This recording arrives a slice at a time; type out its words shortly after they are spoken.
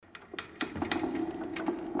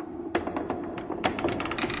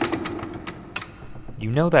You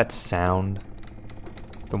know that sound?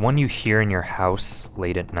 The one you hear in your house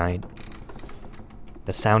late at night?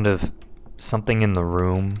 The sound of something in the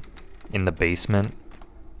room, in the basement,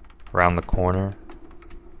 around the corner?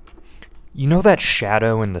 You know that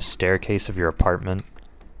shadow in the staircase of your apartment?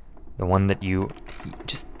 The one that you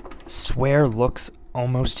just swear looks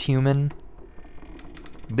almost human?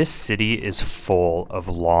 This city is full of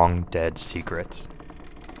long-dead secrets.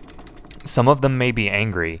 Some of them may be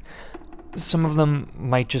angry. Some of them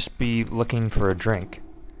might just be looking for a drink.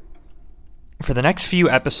 For the next few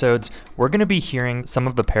episodes, we're going to be hearing some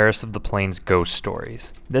of the Paris of the Plains ghost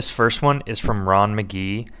stories. This first one is from Ron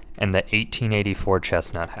McGee and the 1884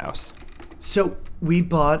 Chestnut House. So we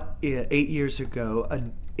bought 8 years ago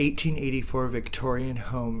an 1884 Victorian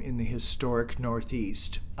home in the historic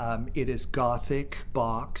Northeast. It is Gothic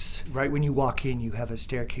box. Right when you walk in, you have a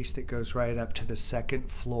staircase that goes right up to the second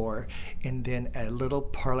floor, and then a little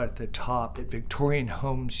parlor at the top. Victorian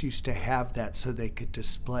homes used to have that so they could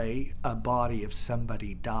display a body if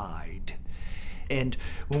somebody died. And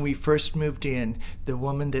when we first moved in, the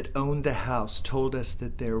woman that owned the house told us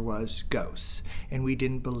that there was ghosts, and we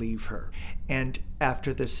didn't believe her. And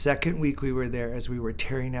after the second week we were there, as we were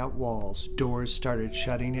tearing out walls, doors started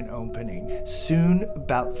shutting and opening. Soon,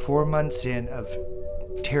 about 4 months in of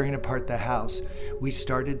tearing apart the house, we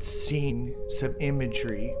started seeing some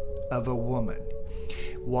imagery of a woman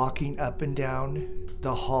walking up and down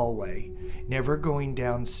the hallway, never going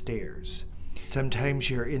downstairs. Sometimes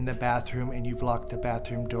you're in the bathroom and you've locked the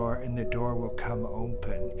bathroom door and the door will come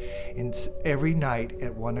open. And every night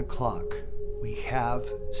at 1 o'clock, we have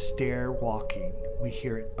stair walking. We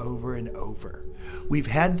hear it over and over. We've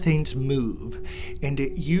had things move, and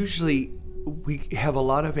we have a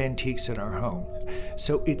lot of antiques in our home.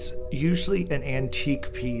 So it's usually an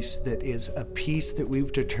antique piece that is a piece that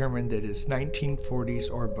we've determined that is 1940s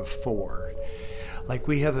or before. Like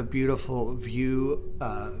we have a beautiful view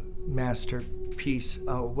masterpiece,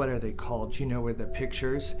 what are they called? You know, where the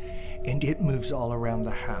pictures, and it moves all around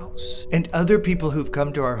the house. And other people who've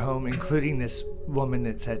come to our home, including this woman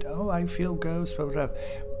that said, "Oh, I feel ghosts," blah, blah,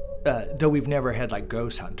 blah. Though we've never had like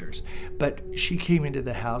ghost hunters, but she came into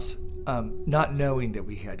the house not knowing that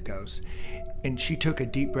we had ghosts, and she took a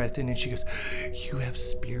deep breath in and she goes, "You have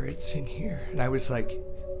spirits in here?" And I was like,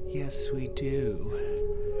 "Yes, we do."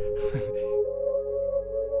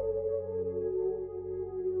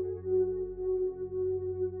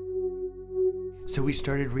 So we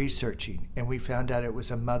started researching, and we found out it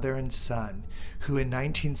was a mother and son who in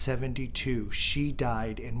 1972, she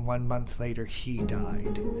died, and 1 month later he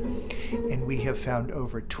died. And we have found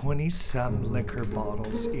over 20-some liquor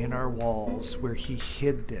bottles in our walls where he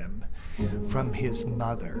hid them from his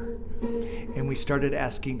mother. And we started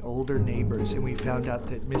asking older neighbors, and we found out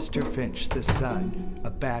that Mr. Finch, the son,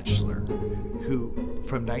 a bachelor, who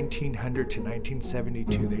from 1900 to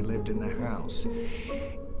 1972 they lived in the house,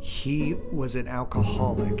 he was an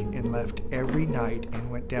alcoholic and left every night and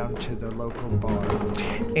went down to the local bar.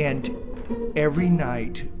 And every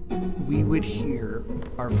night we would hear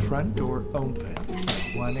our front door open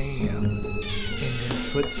at 1 a.m. and then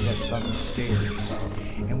footsteps on the stairs.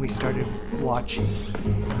 And we started watching.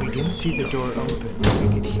 And we didn't see the door open, but we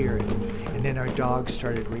could hear it. And then our dog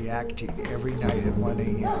started reacting every night at 1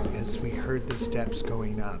 a.m. as we heard the steps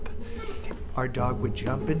going up. Our dog would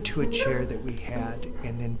jump into a chair that we had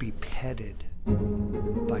and then be petted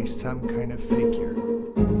by some kind of figure.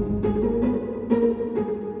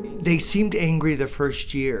 They seemed angry the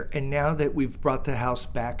first year, and now that we've brought the house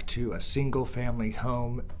back to a single-family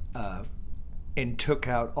home and took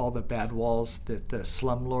out all the bad walls that the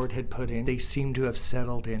slumlord had put in, they seem to have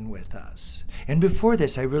settled in with us. And before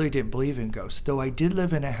this, I really didn't believe in ghosts, though I did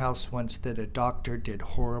live in a house once that a doctor did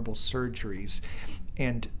horrible surgeries,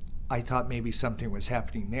 and I thought maybe something was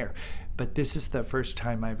happening there. But this is the first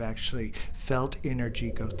time I've actually felt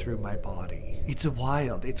energy go through my body. It's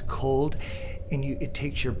wild, it's cold, and it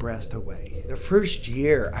takes your breath away. The first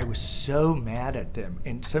year, I was so mad at them,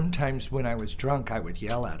 and sometimes when I was drunk, I would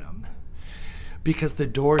yell at them. Because the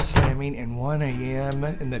door slamming and 1 a.m.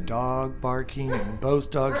 and the dog barking and both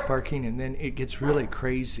dogs barking, and then it gets really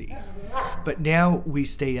crazy. But now we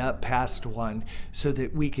stay up past 1 so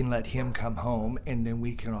that we can let him come home and then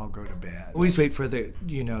we can all go to bed. Always wait for the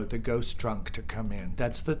ghost drunk to come in.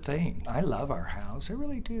 That's the thing. I love our house. I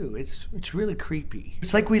really do. It's really creepy.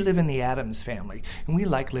 It's like we live in the Addams family, and we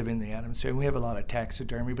like living in the Addams family. We have a lot of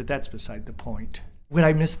taxidermy, but that's beside the point. Would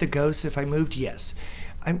I miss the ghosts if I moved? Yes.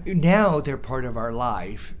 Now they're part of our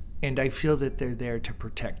life, and I feel that they're there to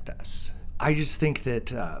protect us. I just think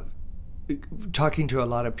that talking to a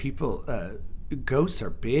lot of people, ghosts are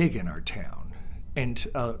big in our town. And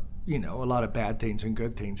a lot of bad things and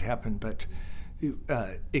good things happen, but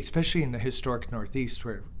especially in the historic Northeast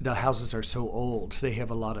where the houses are so old, they have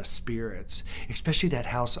a lot of spirits, especially that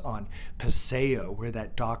house on Paseo where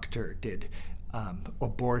that doctor did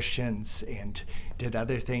abortions and did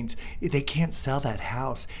other things. They can't sell that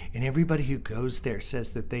house, and everybody who goes there says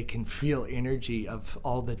that they can feel energy of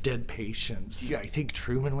all the dead patients. Yeah, I think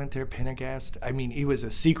Truman went there, Pendergast. I mean, he was a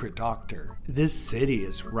secret doctor. This city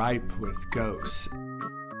is ripe with ghosts.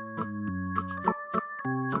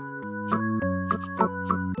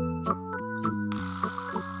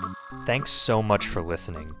 Thanks so much for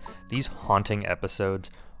listening. These haunting episodes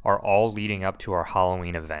are all leading up to our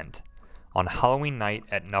Halloween event. On Halloween night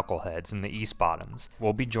at Knuckleheads in the East Bottoms,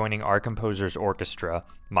 we'll be joining our composer's orchestra,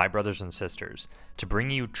 My Brothers and Sisters, to bring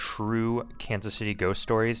you true Kansas City ghost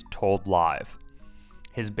stories told live.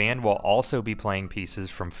 His band will also be playing pieces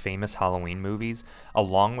from famous Halloween movies,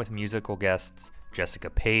 along with musical guests Jessica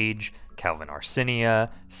Page, Calvin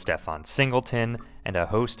Arsinia, Stefan Singleton, and a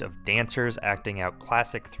host of dancers acting out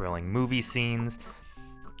classic thrilling movie scenes.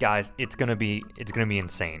 Guys, it's gonna be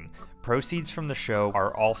insane. Proceeds from the show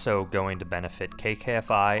are also going to benefit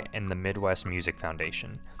KKFI and the Midwest Music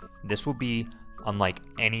Foundation. This will be unlike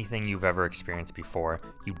anything you've ever experienced before.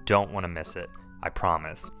 You don't want to miss it, I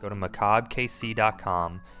promise. Go to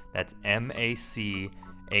macabrekc.com. That's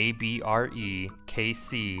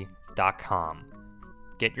MACABREKC.com.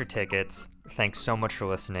 Get your tickets. Thanks so much for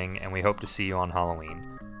listening, and we hope to see you on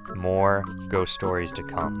Halloween. More ghost stories to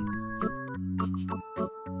come.